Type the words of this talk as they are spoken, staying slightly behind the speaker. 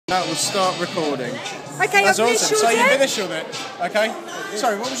That will start recording. Okay, that's I've awesome. So you've initialed it. Okay.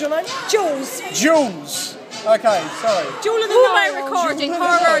 Sorry, what was your name? Jules. Jules. Okay, sorry. Jules Who am I recording?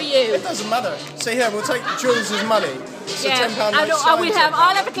 Her or you? It doesn't matter. See here, we'll take Jules' money. It's yeah. a £10 note.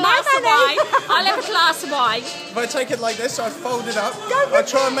 I'll have a glass of wine. I'll have a glass of wine. If I take it like this, I fold it up. I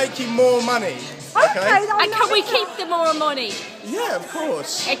try and make you more money. Okay. And can we keep the more money? Yeah, of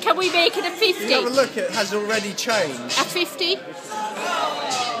course. And can we make it a 50? You have a look, it has already changed. A 50?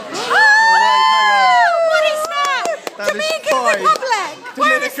 What is that? Dominican Republic.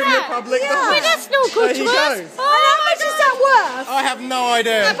 Dominican Republic. Yeah. Well, that's no good there to you us. go. How much is that worth? I have no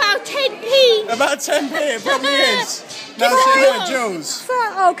idea. About 10p. About 10p, it probably is. Now see here, Jules.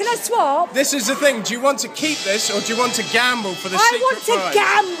 Oh, can I swap? This is the thing. Do you want to keep this or do you want to gamble for the I secret want to prize?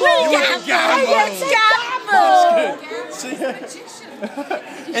 gamble. You want to gamble. I want to gamble.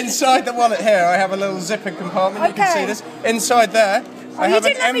 See, inside the wallet here, I have a little zipper compartment. You can see this. Inside there, I have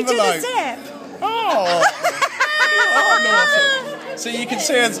an envelope. You didn't let me do the zip. Oh, naughty. So you can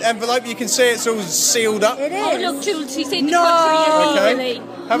see an envelope. You can see it's all sealed up. It is. Oh, look, Jules, he's in the No. country illegally.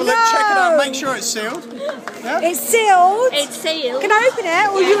 Okay. Have a look. Check it out. Make sure it's sealed. Yeah? It's sealed. It's sealed. Can I open it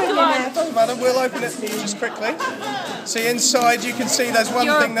or you open it? Doesn't matter. We'll open it just quickly. See inside, you can see there's one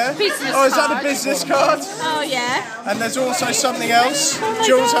Your thing there. business Oh, is that a card. business card? Oh, yeah. And there's also something else. my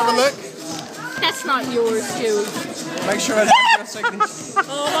Jules, God. have a look. That's not yours, Jules. Make sure it has your signature.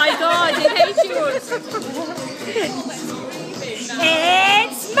 Oh, my God, it ain't yours.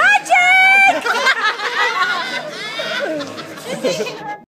 It's magic!